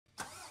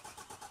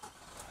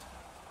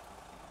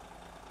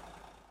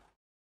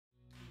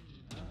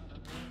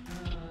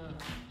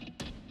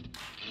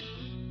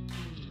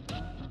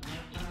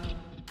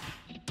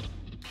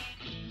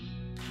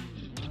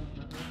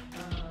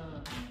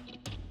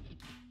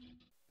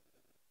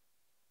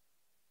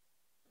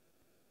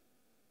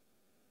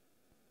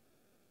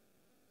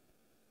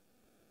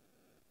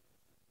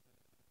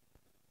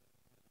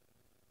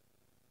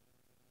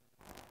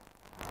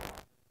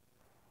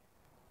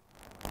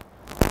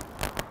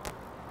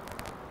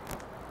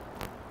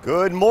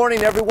Good morning,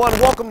 everyone.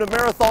 Welcome to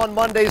Marathon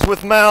Mondays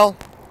with Mal.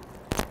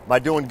 Am I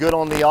doing good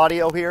on the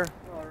audio here?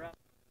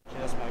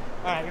 Yes, Mike.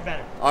 All right, you're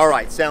better. All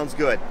right, sounds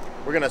good.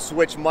 We're going to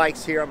switch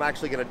mics here. I'm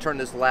actually going to turn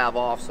this lav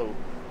off so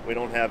we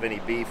don't have any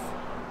beef.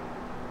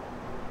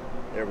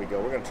 There we go.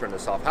 We're going to turn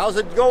this off. How's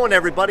it going,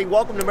 everybody?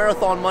 Welcome to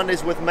Marathon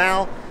Mondays with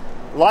Mal.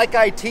 Like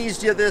I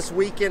teased you this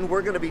weekend,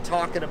 we're going to be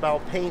talking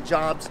about paint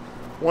jobs.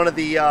 One of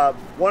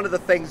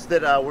the things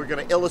that we're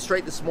going to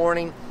illustrate this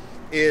morning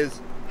is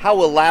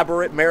how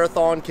elaborate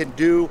Marathon can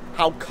do,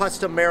 how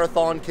custom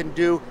Marathon can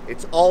do.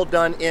 It's all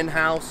done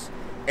in-house,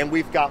 and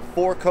we've got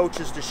 4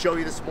 coaches to show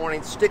you this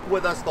morning. Stick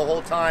with us the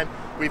whole time.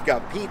 We've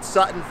got Pete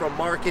Sutton from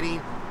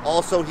marketing.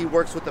 Also, he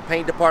works with the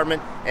paint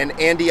department, and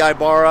Andy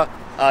Ibarra.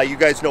 You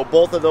guys know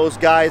both of those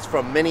guys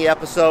from many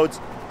episodes.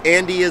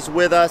 Andy is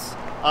with us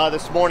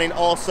this morning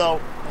also,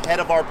 head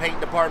of our paint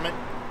department.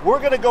 We're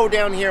going to go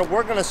down here.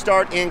 We're going to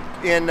start in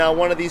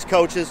one of these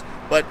coaches,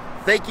 but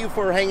thank you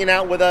for hanging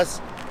out with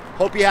us.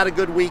 Hope you had a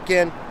good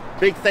weekend.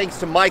 Big thanks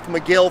to Mike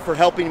McGill for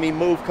helping me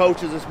move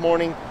coaches this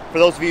morning. For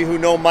those of you who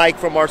know Mike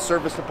from our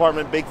service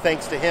department, big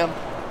thanks to him.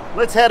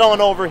 Let's head on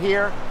over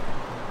here.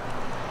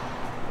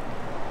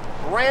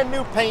 Brand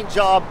new paint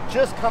job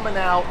just coming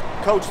out,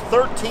 Coach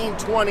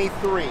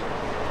 1323.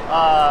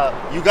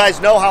 You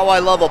guys know how I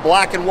love a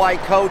black and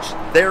white coach.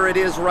 There it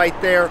is right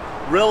there,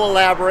 real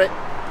elaborate.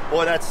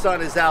 Boy, that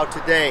sun is out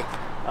today.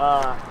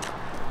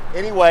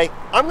 Anyway,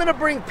 I'm going to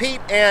bring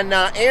Pete and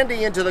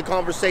Andy into the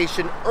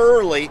conversation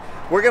early.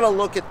 We're going to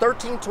look at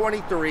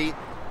 1323,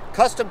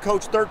 Custom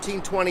Coach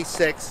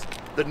 1326,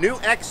 the new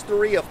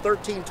X3 of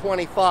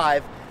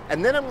 1325,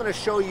 and then I'm going to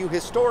show you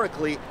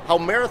historically how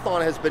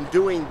Marathon has been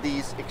doing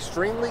these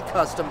extremely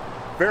custom,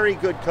 very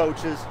good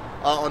coaches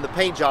on the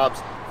paint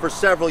jobs for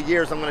several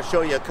years. I'm going to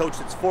show you a coach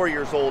that's 4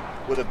 years old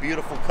with a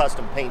beautiful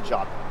custom paint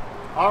job.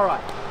 All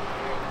right.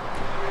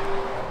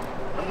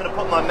 I'm going to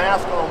put my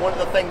mask on. One of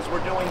the things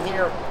we're doing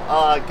here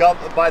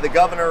by the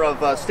governor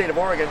of state of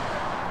Oregon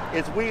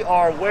is we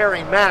are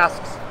wearing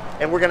masks,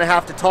 and we're going to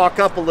have to talk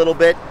up a little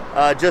bit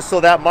just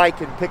so that mic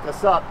can pick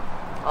us up.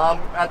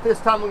 At this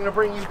time, I'm going to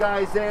bring you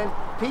guys in.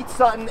 Pete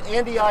Sutton,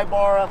 Andy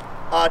Ibarra,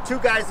 2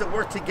 guys that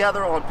work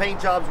together on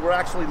paint jobs. We're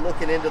actually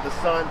looking into the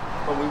sun,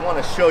 but we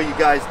want to show you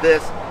guys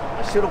this.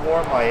 I should have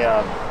worn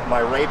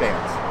my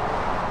Ray-Bans.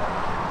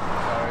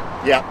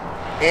 Sorry. Yeah.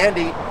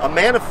 Andy, a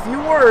man of few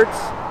words,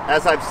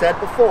 as I've said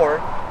before.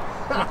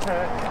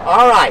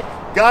 All right,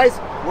 guys,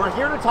 we're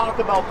here to talk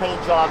about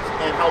paint jobs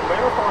and how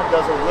Marathon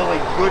does a really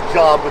good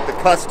job with the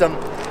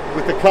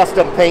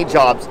custom paint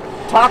jobs.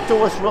 Talk to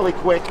us really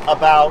quick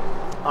about,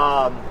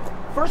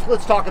 first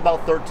let's talk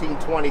about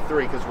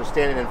 1323 because we're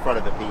standing in front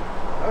of it, Pete.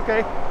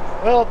 Okay.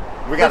 Well,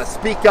 we got to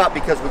speak up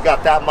because we've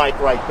got that mic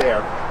right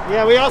there.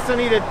 Yeah, we also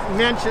need to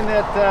mention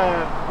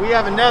that we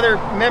have another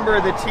member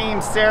of the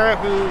team, Sarah,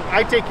 who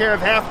I take care of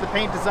half the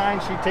paint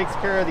design. She takes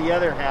care of the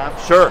other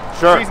half. Sure.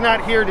 She's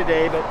not here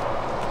today, but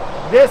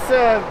this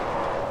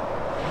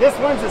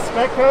one's a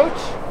spec coach,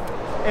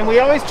 and we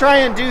always try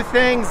and do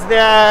things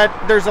that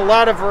there's a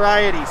lot of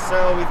variety.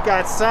 So we've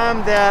got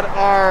some that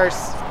are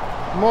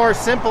more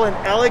simple and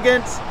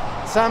elegant,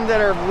 some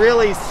that are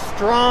really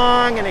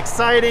strong and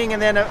exciting,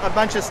 and then a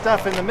bunch of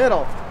stuff in the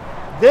middle.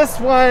 This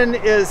one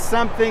is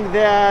something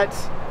that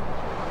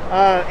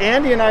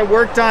Andy and I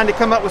worked on to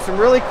come up with some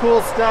really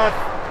cool stuff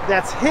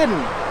that's hidden.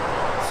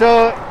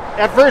 So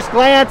at first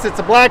glance, it's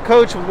a black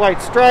coach with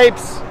white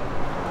stripes,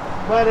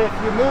 but if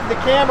you move the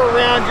camera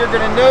around, you're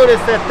going to notice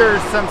that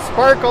there's some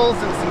sparkles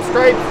and some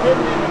stripes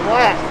hidden in the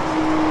black.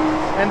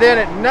 And then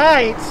at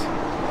night,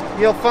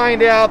 you'll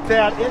find out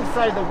that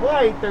inside the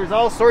white, there's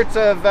all sorts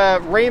of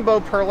rainbow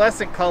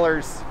pearlescent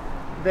colors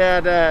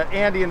that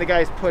Andy and the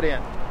guys put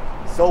in.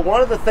 So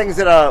one of the things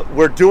that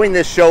we're doing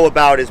this show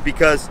about is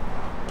because,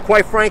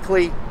 quite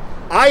frankly,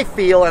 I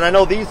feel, and I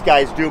know these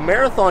guys do,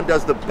 Marathon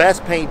does the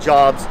best paint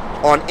jobs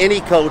on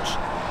any coach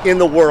in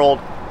the world,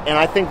 and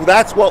I think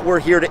that's what we're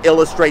here to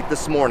illustrate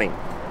this morning.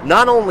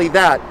 Not only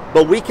that,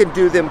 but we can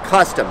do them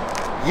custom.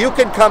 You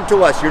can come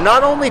to us. You're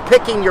not only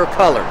picking your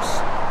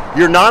colors.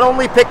 You're not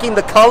only picking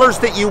the colors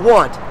that you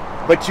want,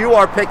 but you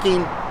are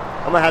picking,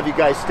 I'm going to have you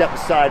guys step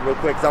aside real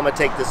quick because I'm going to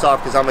take this off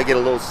because I'm going to get a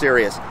little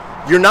serious.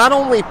 You're not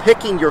only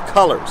picking your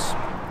colors,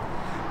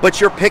 but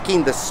you're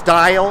picking the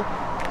style.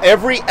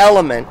 Every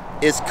element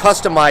is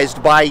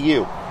customized by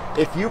you.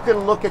 If you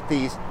can look at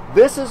these,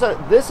 this is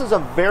a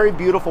very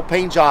beautiful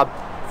paint job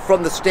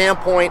from the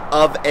standpoint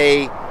of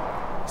a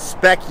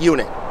spec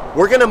unit.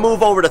 We're going to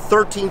move over to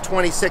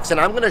 1326, and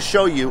I'm going to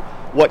show you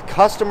what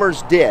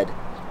customers did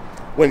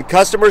when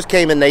customers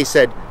came and they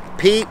said,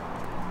 Pete,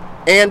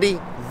 Andy,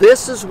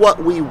 this is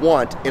what we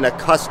want in a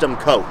custom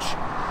coach.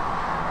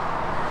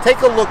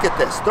 Take a look at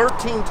this,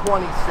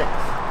 1326.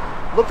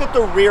 Look at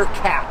the rear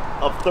cap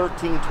of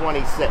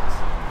 1326.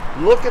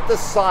 Look at the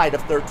side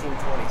of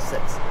 1326.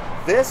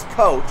 This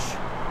coach,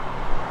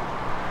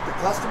 the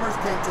customers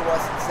came to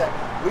us and said,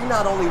 we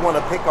not only want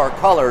to pick our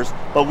colors,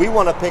 but we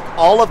want to pick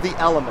all of the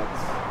elements.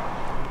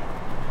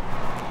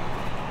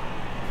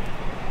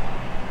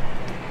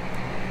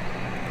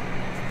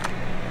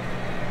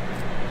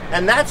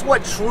 And that's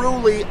what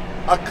truly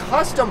a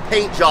custom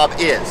paint job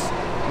is.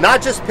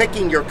 Not just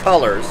picking your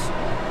colors,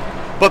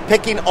 but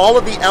picking all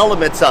of the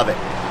elements of it.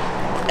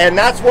 And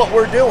that's what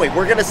we're doing.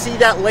 We're going to see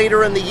that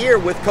later in the year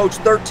with Coach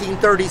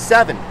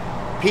 1337.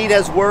 Pete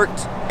has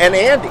worked, and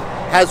Andy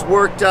has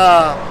worked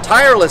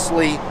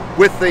tirelessly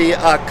with the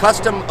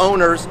custom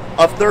owners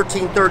of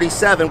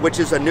 1337, which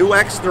is a new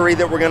X3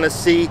 that we're going to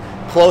see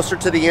closer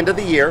to the end of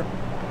the year,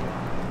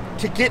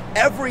 to get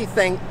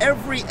everything,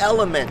 every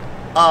element.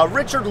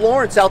 Richard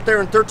Lawrence out there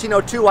in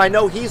 1302, I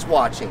know he's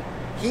watching.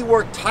 He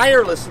worked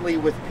tirelessly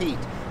with Pete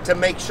to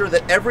make sure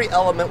that every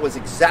element was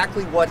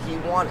exactly what he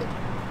wanted.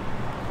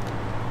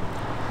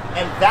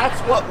 And that's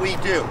what we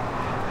do.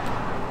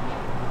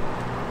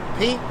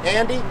 Pete,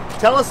 Andy,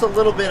 tell us a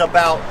little bit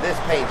about this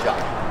paint job.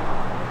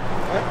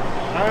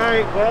 All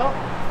right, well,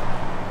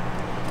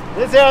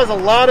 this has a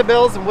lot of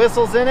bells and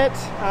whistles in it.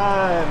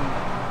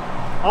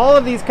 All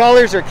of these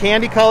colors are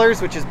candy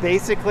colors, which is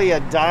basically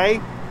a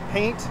dye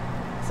paint.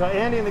 So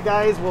Andy and the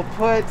guys will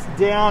put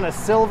down a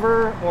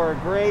silver or a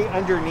gray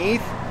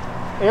underneath,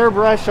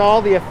 airbrush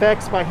all the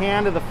effects by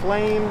hand of the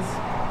flames,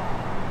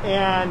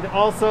 and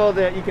also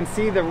that you can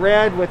see the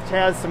red, which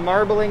has some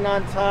marbling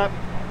on top.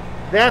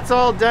 That's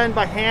all done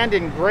by hand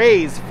in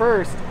grays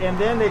first, and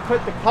then they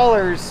put the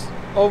colors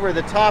over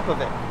the top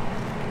of it.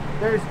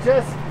 There's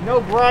just no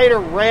brighter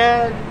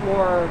red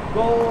or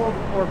gold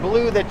or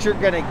blue that you're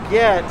going to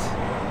get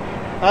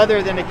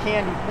other than a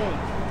candy paint.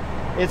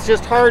 It's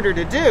just harder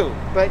to do,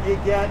 but you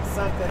get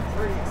something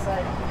pretty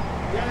exciting.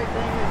 The other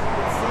thing is you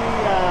can see,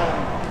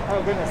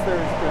 oh goodness,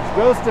 there's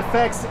ghost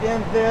effects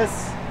in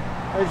this.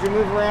 As you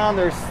move around,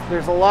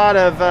 there's a lot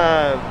of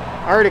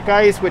Arctic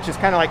ice, which is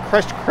kind of like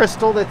crushed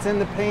crystal that's in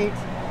the paint.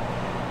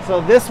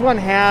 So this one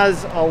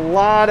has a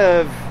lot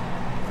of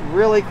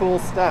really cool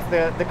stuff.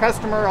 The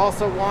customer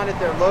also wanted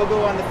their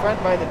logo on the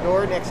front by the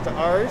door next to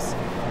ours,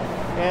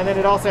 and then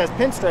it also has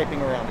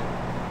pinstriping around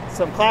it,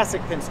 some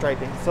classic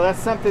pinstriping. So that's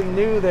something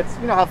new. That's,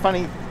 you know how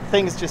funny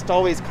things just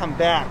always come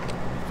back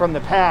from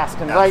the past,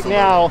 and Absolutely. right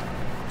now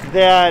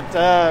that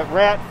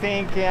Rat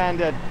Fink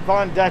and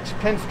Von Dutch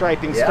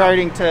pinstriping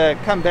starting to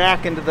come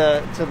back into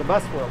the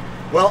bus world.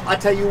 Well, I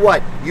tell you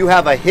what, you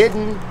have a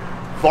hidden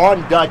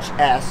Von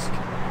Dutch-esque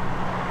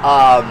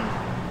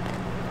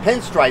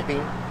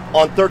pinstriping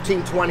on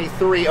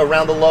 1323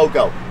 around the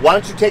logo. Why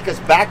don't you take us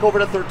back over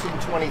to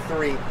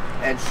 1323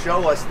 and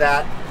show us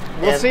that?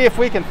 We'll see if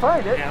we can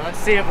find it. Yeah, let's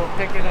see if we'll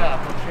pick it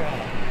up. We'll try.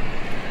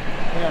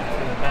 Yeah,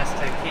 do the best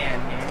I can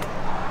here.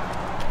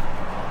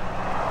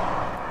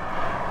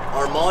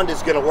 Armand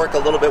is going to work a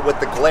little bit with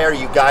the glare,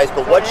 you guys,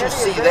 but So what you Andy,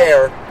 see is that-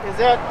 there... Is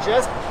that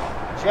just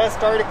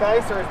Arctic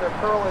ice, or is there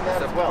pearl in that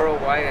It's as a well? pearl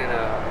white and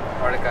a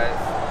Arctic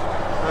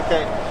ice.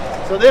 Okay,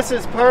 so this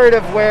is part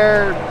of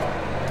where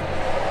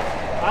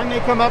I may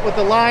come up with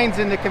the lines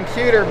in the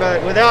computer,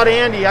 but without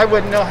Andy, I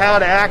wouldn't know how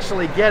to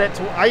actually get it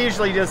to. I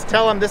usually just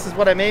tell him this is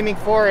what I'm aiming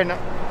for, and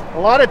a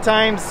lot of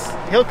times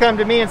he'll come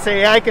to me and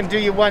say, I can do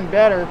you one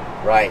better.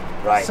 Right,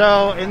 right.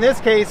 So in this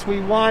case, we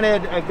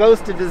wanted a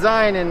ghosted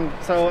design, and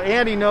so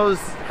Andy knows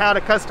how to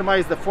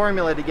customize the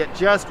formula to get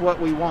just what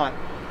we want.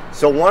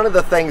 So one of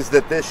the things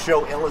that this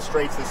show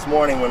illustrates this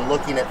morning when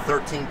looking at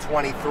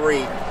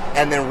 1323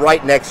 and then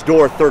right next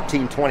door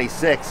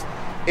 1326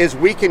 is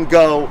we can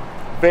go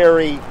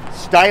very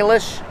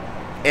stylish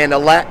and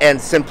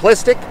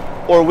simplistic,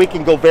 or we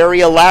can go very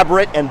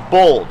elaborate and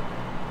bold.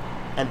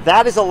 And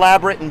that is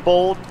elaborate and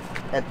bold,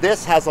 and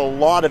this has a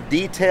lot of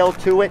detail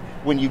to it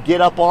when you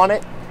get up on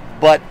it.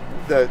 But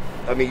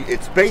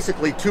it's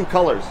basically two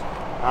colors.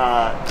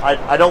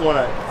 I don't want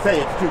to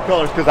say it's two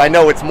colors because I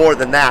know it's more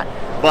than that,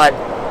 but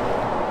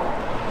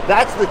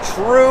that's the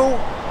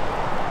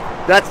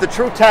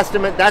true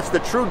testament, that's the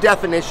true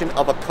definition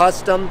of a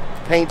custom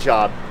paint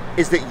job,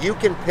 is that you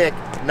can pick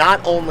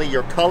not only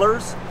your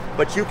colors,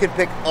 but you can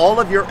pick all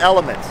of your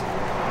elements.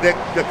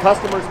 The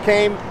customers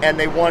came and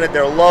they wanted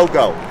their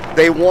logo.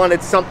 They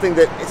wanted something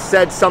that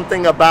said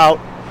something about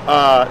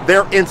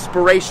their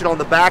inspiration on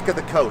the back of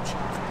the coach.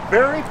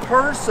 Very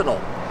personal,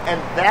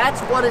 and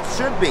that's what it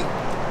should be.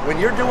 When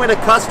you're doing a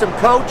custom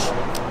coach,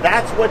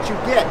 that's what you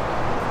get.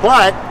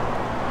 But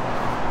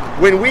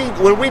when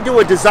we do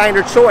a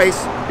designer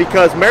choice,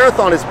 because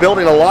Marathon is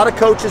building a lot of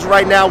coaches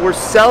right now, we're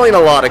selling a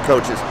lot of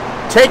coaches.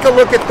 Take a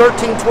look at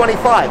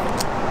 1325.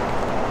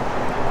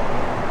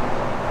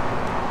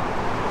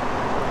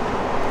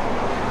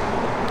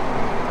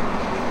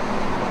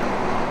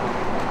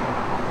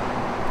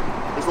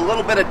 There's a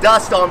little bit of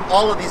dust on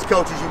all of these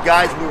coaches, you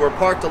guys. We were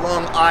parked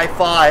along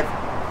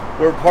I-5.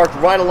 We were parked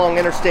right along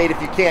Interstate,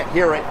 if you can't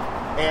hear it.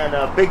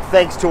 And big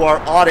thanks to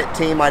our audit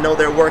team. I know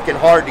they're working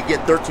hard to get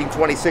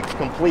 1326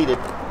 completed.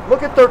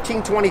 Look at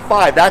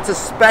 1325. That's a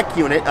spec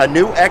unit, a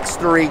new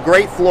X3,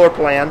 great floor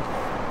plan.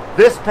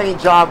 This paint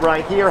job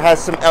right here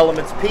has some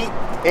elements. Pete,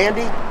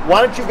 Andy,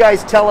 why don't you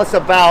guys tell us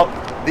about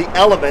the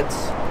elements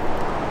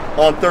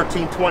on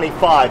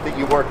 1325 that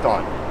you worked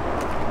on?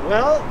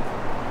 Well,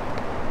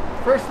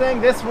 first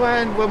thing, this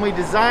one, when we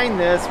designed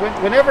this,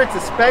 whenever it's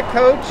a spec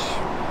coach,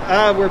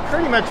 we're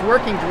pretty much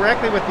working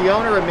directly with the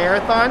owner of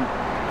Marathon.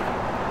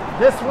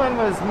 This one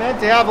was meant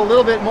to have a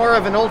little bit more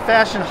of an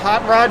old-fashioned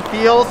hot rod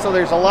feel, so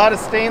there's a lot of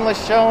stainless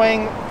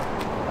showing.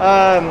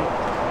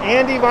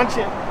 Andy, why don't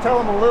you tell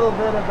them a little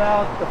bit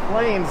about the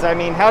flames? I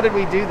mean, how did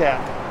we do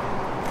that?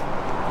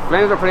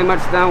 Flames are pretty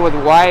much done with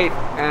white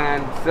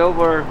and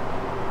silver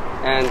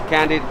and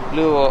candied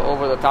blue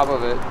over the top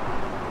of it.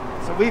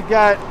 So we've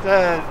got,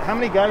 how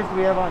many guys do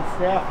we have on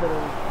staff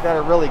that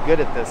are really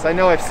good at this? I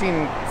know I've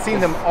seen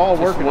them all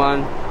working.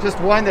 Just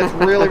one that's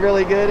really,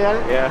 really good at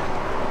it? Yeah.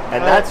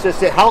 And that's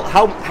just it.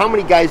 How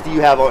many guys do you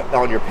have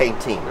on your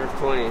paint team? There's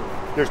 20.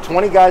 There's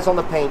 20 guys on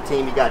the paint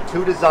team. You got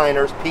 2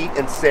 designers, Pete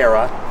and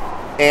Sarah.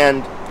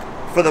 And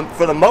for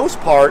the most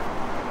part,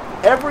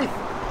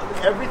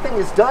 everything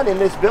is done in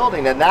this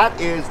building, and that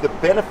is the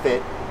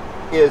benefit.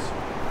 Is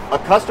a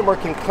customer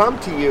can come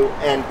to you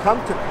and come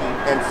to Pete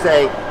and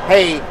say,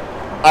 hey,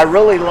 I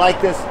really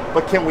like this,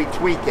 but can we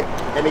tweak it?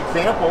 An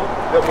example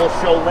that we'll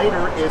show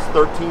later is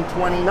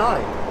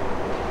 1329.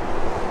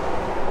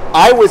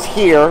 I was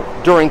here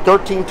during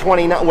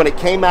 1329 when it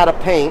came out of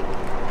paint.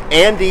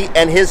 Andy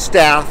and his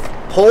staff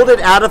pulled it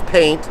out of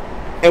paint,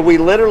 and we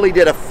literally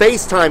did a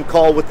FaceTime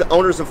call with the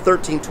owners of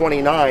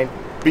 1329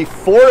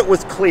 before it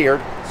was cleared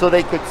so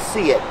they could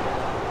see it.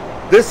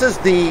 This is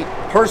the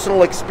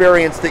personal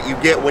experience that you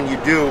get when you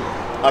do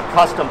a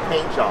custom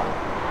paint job.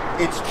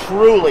 It's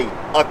truly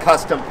a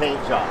custom paint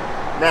job.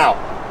 Now,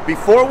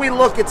 before we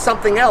look at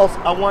something else,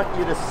 I want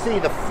you to see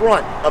the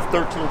front of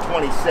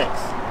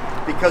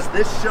 1326, because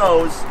this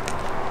shows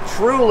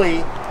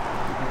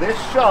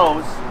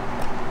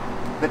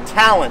the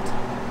talent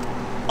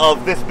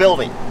of this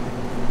building.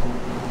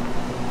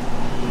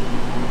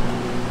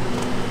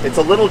 It's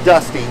a little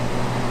dusty,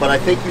 but I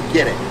think you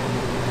get it.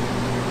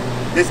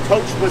 This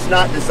coach was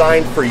not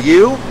designed for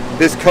you.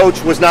 This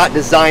coach was not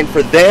designed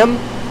for them.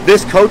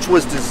 This coach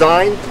was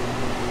designed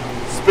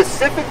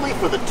specifically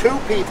for the 2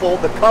 people,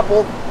 the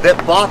couple that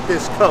bought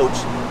this coach.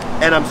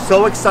 And I'm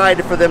so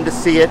excited for them to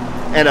see it.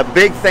 And a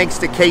big thanks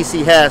to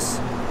Casey Hess,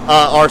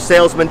 our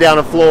salesman down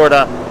in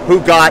Florida, who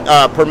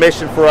got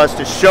permission for us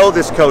to show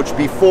this coach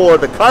before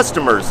the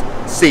customers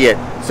see it.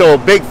 So a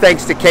big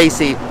thanks to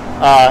Casey.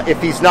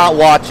 If he's not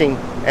watching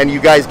and you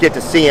guys get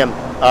to see him,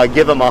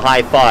 give him a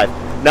high five.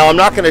 Now, I'm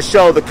not going to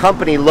show the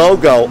company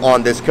logo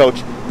on this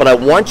coach, but I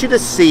want you to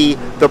see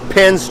the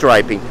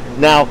pinstriping.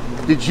 Now,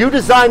 did you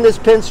design this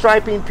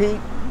pinstriping, Pete?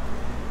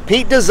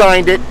 Pete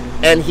designed it,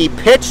 and he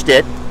pitched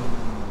it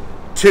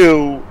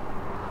to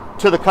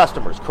the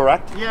customers,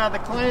 correct? Yeah, the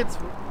clients,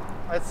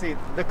 let's see,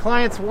 the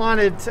clients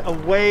wanted a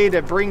way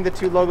to bring the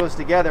 2 logos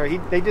together.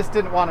 They just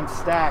didn't want them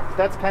stacked.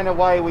 That's kind of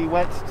why we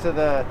went to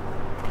the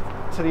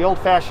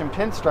old-fashioned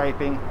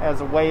pinstriping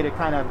as a way to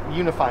kind of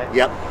unify it.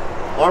 Yep.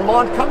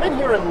 Armand, come in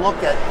here and look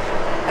at,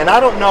 and I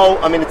don't know,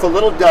 I mean, it's a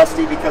little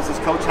dusty because this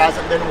coach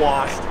hasn't been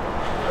washed,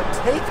 but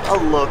take a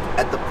look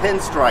at the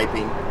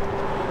pinstriping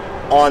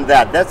on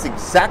that. That's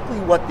exactly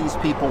what these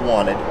people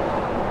wanted.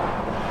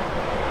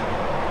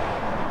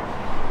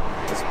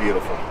 It's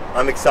beautiful.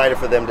 I'm excited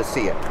for them to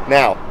see it.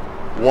 Now,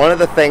 one of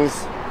the things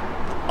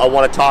I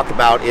want to talk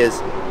about is,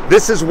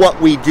 this is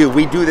what we do.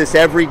 We do this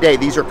every day.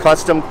 These are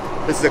custom,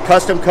 this is a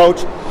custom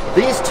coach.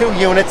 These 2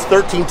 units,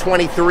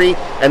 1323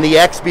 and the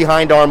X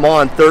behind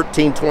Armand,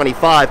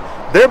 1325,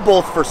 they're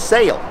both for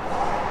sale.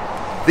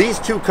 These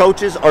 2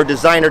 coaches are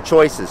designer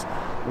choices.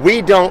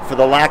 We don't, for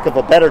the lack of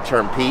a better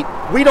term, Pete,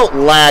 we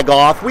don't lag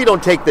off. We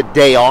don't take the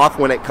day off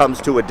when it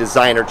comes to a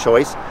designer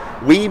choice.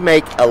 We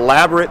make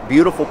elaborate,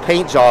 beautiful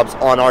paint jobs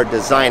on our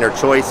designer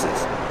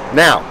choices.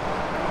 Now,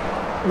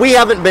 we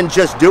haven't been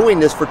just doing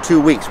this for 2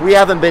 weeks. We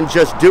haven't been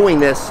just doing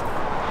this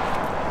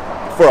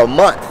for a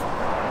month.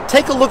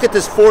 Take a look at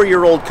this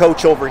 4-year-old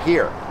coach over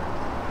here.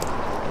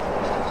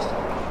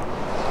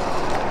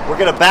 We're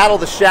going to battle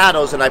the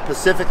shadows, and I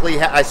specifically,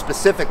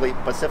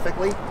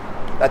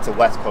 that's a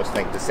West Coast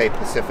thing to say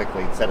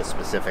specifically instead of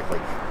specifically.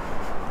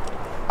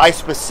 I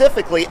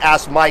specifically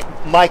asked Mike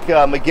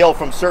McGill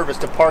from Service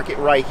to park it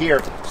right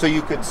here so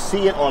you could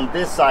see it on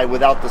this side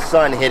without the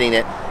sun hitting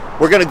it.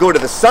 We're going to go to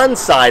the sun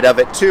side of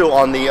it too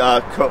on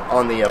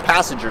the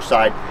passenger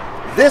side.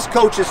 This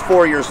coach is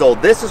 4 years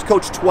old. This is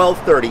coach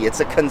 1230. It's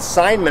a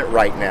consignment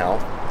right now,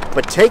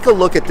 but take a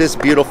look at this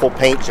beautiful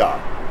paint job.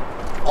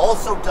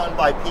 Also done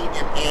by Pete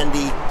and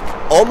Andy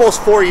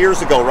almost 4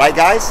 years ago, right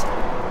guys?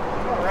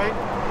 All right.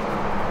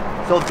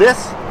 So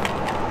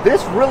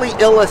this really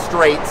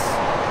illustrates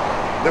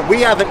that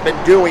we haven't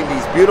been doing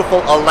these beautiful,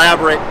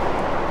 elaborate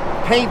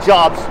paint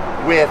jobs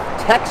with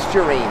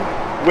texturing,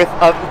 with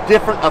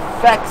different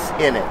effects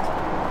in it.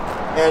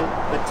 And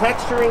the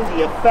texturing,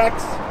 the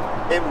effects,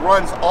 it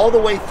runs all the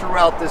way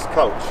throughout this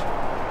coach.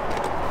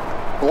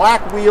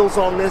 Black wheels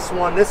on this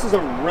one. This is a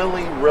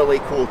really, really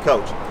cool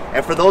coach.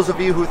 And for those of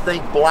you who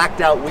think blacked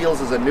out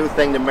wheels is a new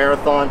thing to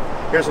Marathon,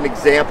 here's an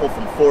example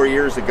from 4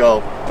 years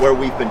ago where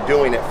we've been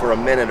doing it for a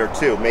minute or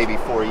 2, maybe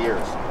 4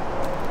 years.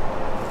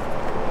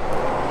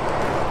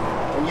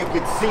 And you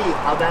can see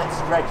how that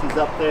stretches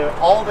up there.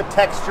 All the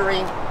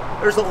texturing.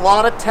 There's a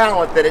lot of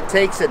talent that it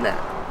takes in that.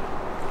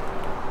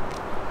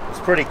 It's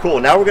pretty cool.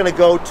 Now we're going to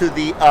go to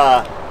the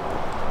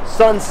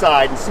sun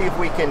side and see if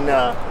we can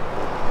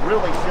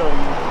really show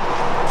you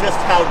just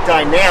how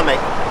dynamic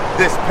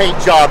this paint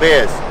job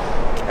is.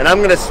 And I'm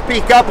going to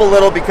speak up a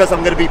little because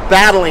I'm going to be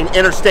battling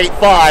Interstate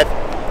 5.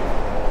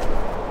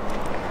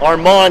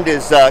 Armand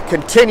is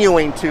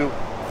continuing to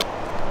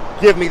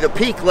give me the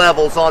peak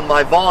levels on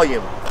my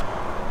volume.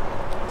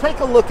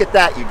 Take a look at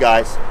that, you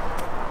guys.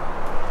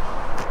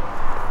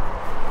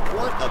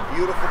 What a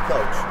beautiful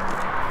coach.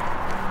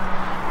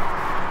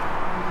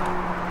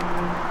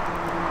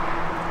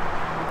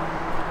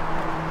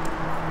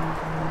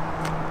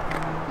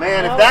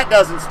 Man, if that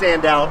doesn't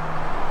stand out.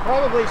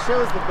 Probably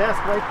shows the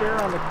best right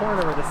there on the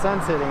corner where the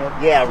sun's hitting it.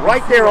 Yeah,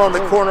 right there on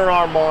the corner,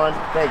 Armand.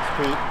 Thanks,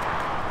 Pete.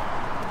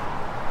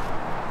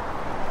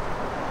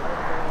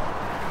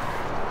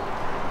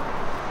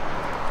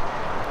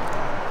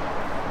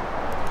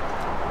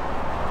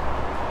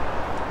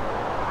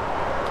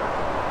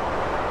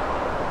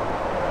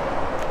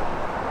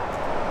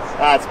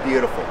 That's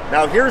beautiful.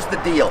 Now here's the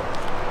deal.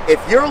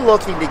 If you're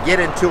looking to get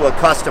into a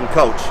custom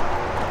coach,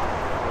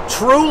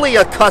 truly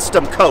a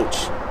custom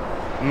coach,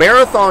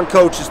 Marathon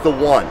Coach is the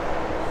one,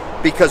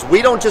 because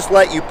we don't just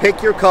let you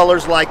pick your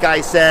colors like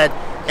I said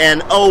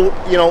and, oh,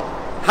 you know,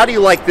 how do you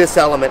like this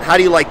element? How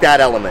do you like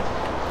that element?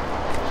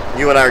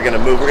 You and I are going to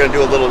move. We're going to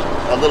do a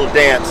little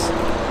dance.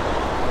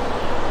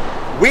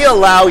 We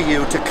allow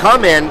you to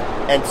come in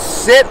and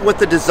sit with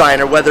the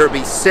designer, whether it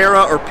be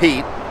Sarah or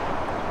Pete,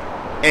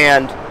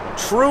 and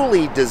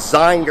truly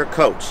design your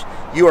coach.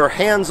 You are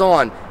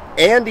hands-on.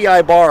 Andy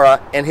Ibarra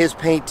and his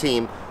paint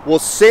team will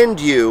send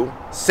you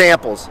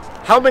samples.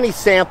 How many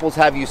samples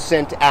have you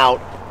sent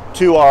out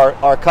to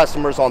our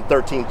customers on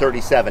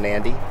 1337,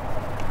 Andy?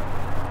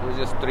 It was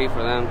just 3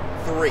 for them.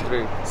 Three.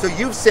 So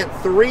you've sent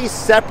 3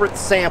 separate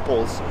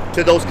samples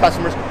to those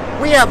customers.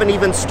 We haven't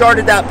even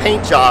started that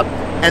paint job,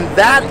 and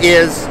that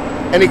is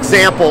an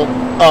example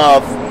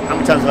of, how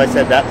many times have I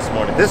said that this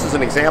morning? This is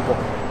an example.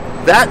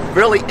 That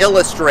really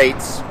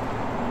illustrates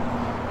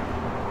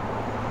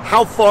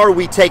how far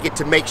we take it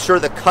to make sure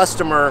the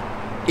customer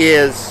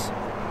is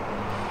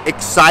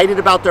excited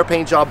about their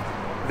paint job.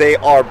 They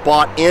are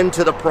bought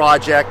into the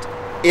project.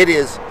 It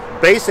is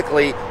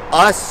basically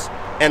us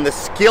and the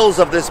skills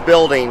of this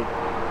building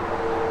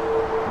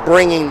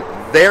bringing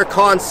their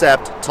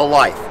concept to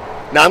life.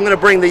 Now I'm going to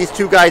bring these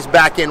 2 guys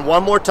back in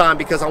one more time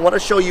because I want to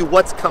show you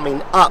what's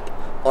coming up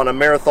on a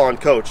Marathon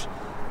Coach.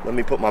 Let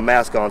me put my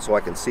mask on so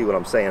I can see what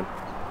I'm saying.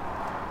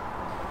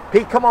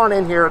 Pete, come on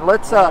in here.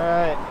 Let's All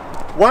right.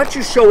 Why don't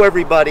you show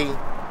everybody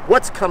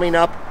what's coming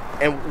up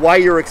and why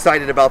you're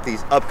excited about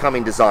these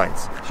upcoming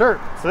designs. Sure.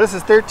 So this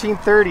is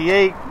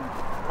 1338.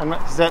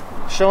 Is that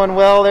showing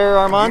well there,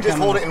 Armand? You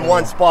just hold it in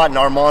one spot and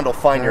Armand will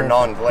find your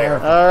non-glare.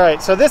 All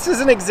right. So this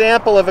is an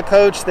example of a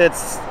coach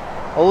that's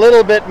a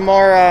little bit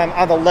more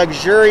on the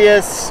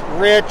luxurious,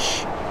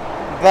 rich,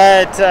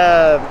 but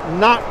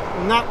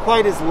not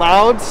quite as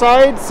loud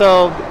side.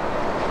 So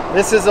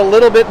this is a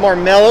little bit more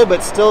mellow,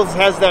 but still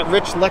has that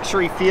rich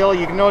luxury feel.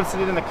 You can notice it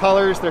in the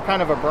colors. They're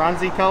kind of a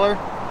bronzy color.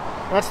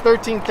 That's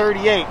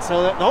 1338.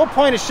 So the whole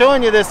point of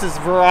showing you this is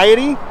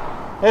variety.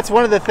 That's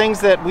one of the things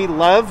that we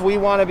love. We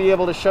want to be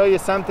able to show you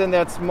something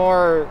that's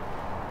more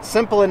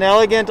simple and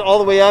elegant all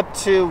the way up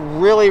to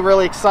really,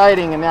 really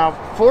exciting. And now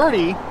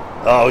 40.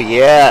 Oh,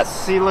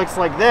 yes. See, looks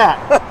like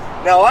that.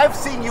 Now, I've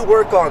seen you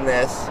work on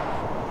this.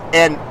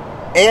 And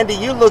Andy,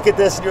 you look at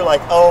this and you're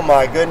like, oh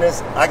my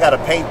goodness, I got to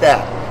paint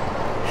that.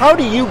 How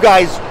do you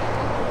guys,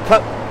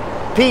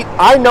 Pete,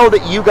 I know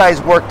that you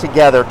guys work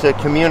together to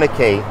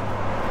communicate.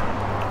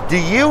 Do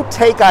you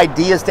take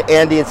ideas to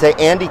Andy and say,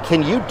 Andy,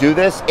 can you do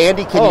this?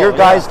 Andy, can your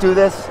guys do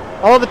this?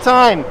 All the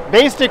time.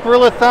 Basic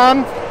rule of thumb.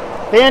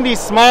 If Andy's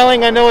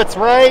smiling, I know it's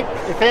right.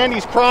 If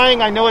Andy's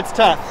crying, I know it's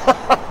tough.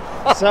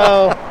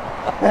 So,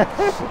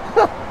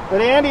 but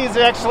Andy's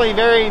actually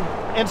very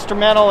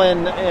instrumental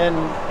in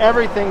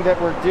everything that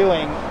we're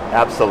doing.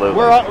 Absolutely.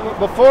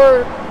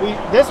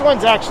 This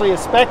one's actually a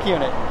spec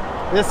unit.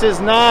 This is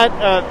not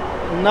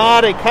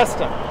a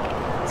custom.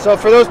 So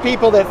for those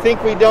people that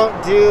think we don't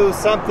do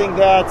something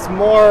that's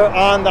more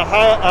on the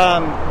high,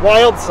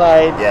 wild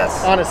side,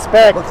 yes, on a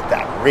spec, look at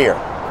that rear.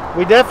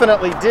 We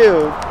definitely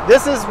do.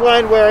 This is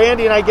one where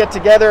Andy and I get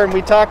together and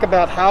we talk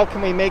about how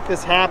can we make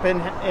this happen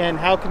and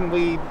how can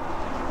we.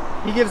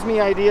 He gives me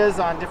ideas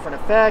on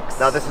different effects.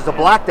 Now this is a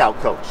blacked out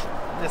coach.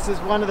 This is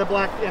one of the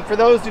and for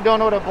those who don't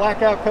know what a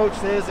blackout coach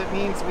is, it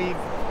means we've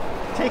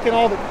taken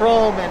all the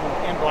chrome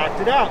and blacked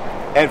it out.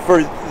 And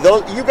for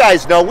those, you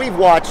guys know, we've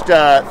watched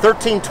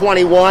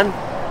 1321.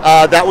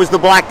 That was the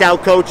blacked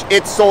out coach.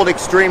 It sold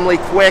extremely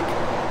quick.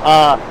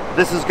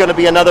 This is going to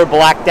be another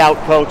blacked out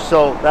coach,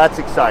 so that's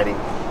exciting.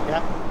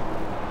 Yep.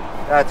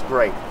 That's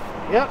great.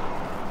 Yep.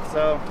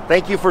 So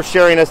thank you for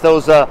sharing us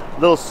those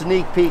little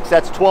sneak peeks.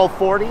 That's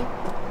 1240.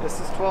 This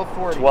is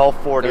 1240.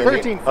 1240.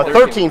 1340.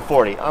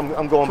 1340.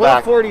 I'm going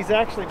back. 1240 is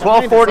actually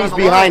 1240 is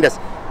behind us.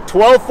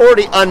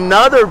 1240,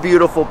 another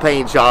beautiful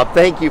paint job.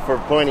 Thank you for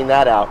pointing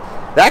that out.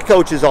 That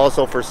coach is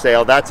also for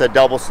sale. That's a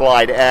double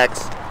slide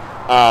X.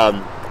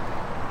 And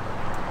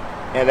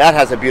that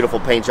has a beautiful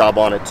paint job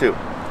on it too.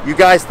 You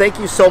guys, thank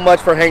you so much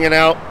for hanging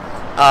out.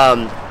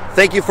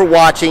 Thank you for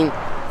watching.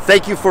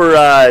 Thank you for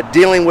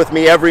dealing with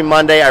me every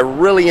Monday. I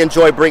really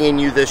enjoy bringing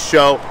you this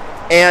show.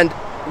 And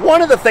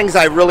one of the things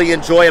I really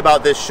enjoy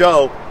about this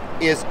show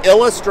is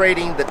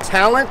illustrating the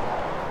talent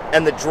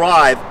and the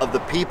drive of the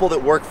people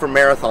that work for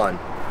Marathon.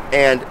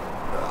 And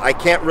I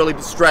can't really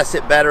stress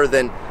it better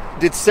than,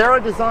 did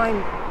Sarah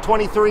design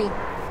 23? She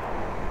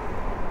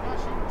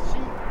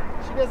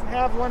doesn't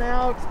have one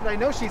out, but I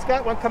know she's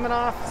got one coming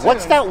off soon.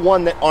 What's that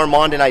one that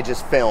Armand and I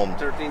just filmed?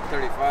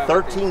 1335.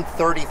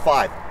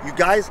 1335. You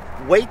guys,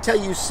 wait till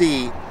you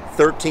see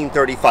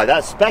 1335.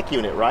 That's a spec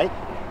unit, right?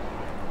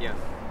 Yes.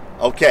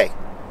 Okay.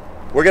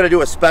 We're going to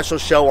do a special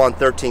show on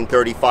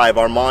 1335.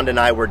 Armand and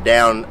I were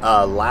down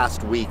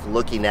last week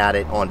looking at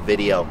it on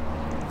video.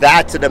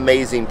 That's an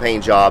amazing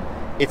paint job.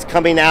 It's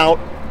coming out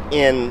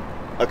in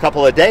a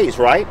couple of days,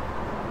 right?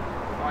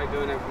 Probably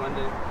doing it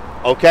Monday.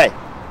 Okay.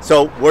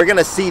 So we're going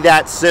to see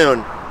that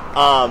soon.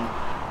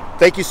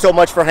 Thank you so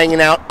much for hanging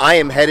out. I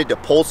am headed to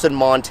Polson,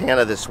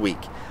 Montana this week.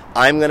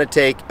 I'm going to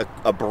take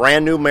a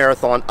brand new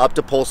marathon up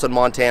to Polson,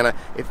 Montana.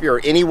 If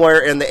you're anywhere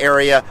in the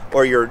area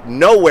or you're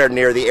nowhere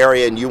near the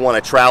area and you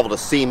want to travel to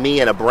see me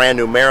in a brand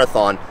new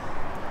marathon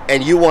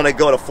and you want to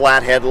go to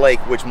Flathead Lake,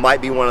 which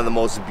might be one of the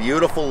most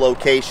beautiful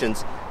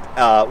locations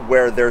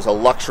where there's a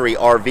luxury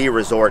RV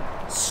resort,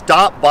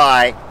 stop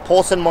by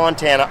Polson,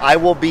 Montana. I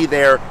will be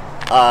there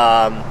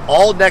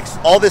all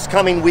this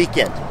coming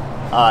weekend,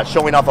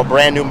 showing off a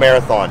brand new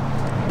marathon.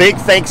 Big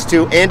thanks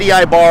to Andy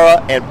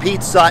Ibarra and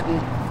Pete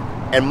Sutton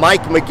and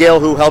Mike McGill,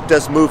 who helped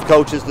us move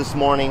coaches this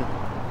morning.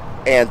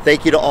 And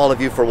thank you to all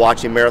of you for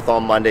watching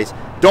Marathon Mondays.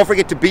 Don't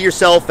forget to be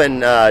yourself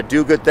and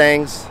do good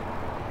things,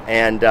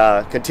 and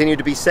continue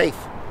to be safe.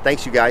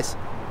 Thanks, you guys.